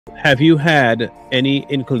Have you had any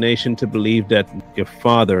inclination to believe that your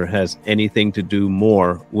father has anything to do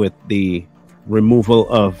more with the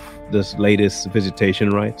removal of this latest visitation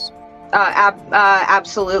rights?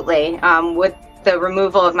 Absolutely. With the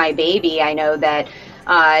removal of my baby, I know that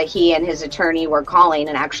he and his attorney were calling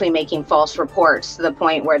and actually making false reports to the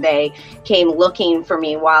point where they came looking for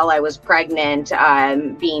me while I was pregnant,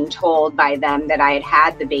 being told by them that I had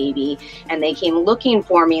had the baby. And they came looking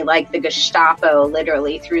for me like the Gestapo,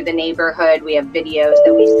 literally through the neighborhood. We have videos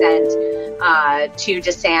that we sent to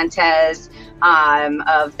DeSantis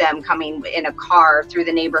of them coming in a car through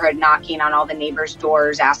the neighborhood, knocking on all the neighbors'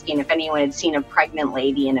 doors, asking if anyone had seen a pregnant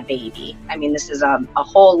lady and a baby. I mean, this is a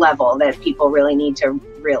whole level that people really need to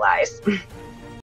realize.